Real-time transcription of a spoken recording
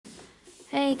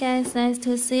Hey guys, nice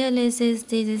to see you. This is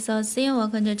DGsole.cn.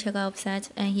 Welcome to check out website,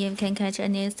 and here you can catch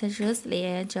any shoes,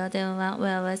 the Jordan 1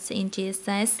 velvet in G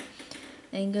size.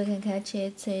 And you can catch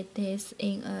it. It is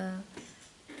in a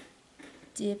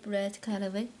deep red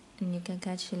colorway, and you can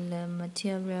catch the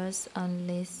materials on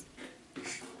this.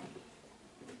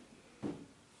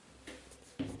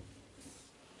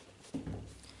 You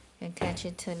can catch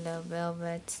it to the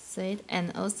velvet suede,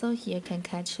 and also here you can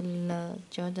catch the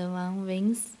Jordan 1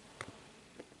 wings.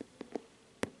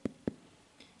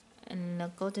 And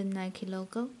the golden Nike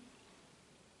logo.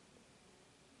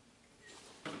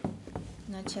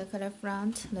 Now check the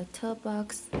front, the toe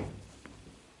box.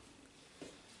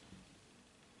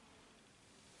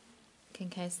 Can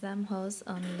catch some holes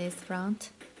on this front,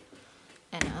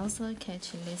 and also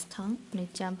catch this tongue, the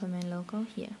Jumpman logo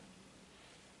here.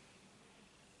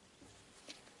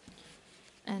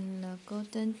 And the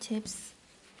golden tips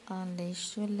on the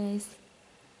shoelace.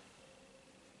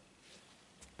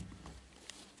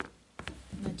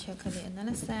 Now check the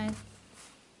another side.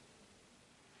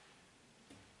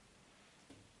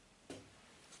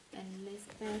 And this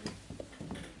back.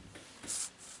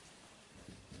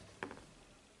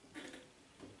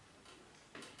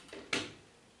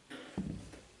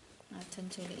 Now turn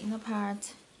to the inner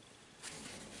part.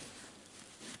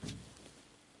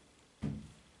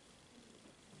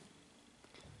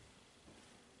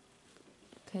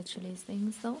 Catch this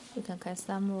insole. You can catch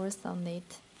some words on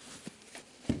it.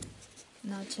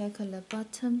 Now check the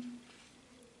bottom.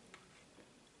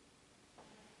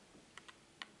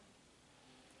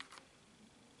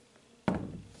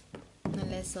 Now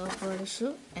let's open the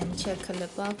shoe and check the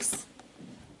box.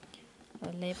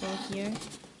 A label here.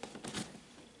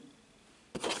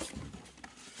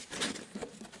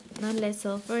 Now let's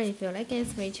offer. If you like it,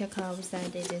 please check out our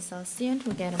website DGsole.cn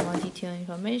to get more detailed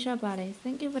information about it.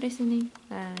 Thank you for listening.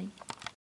 Bye.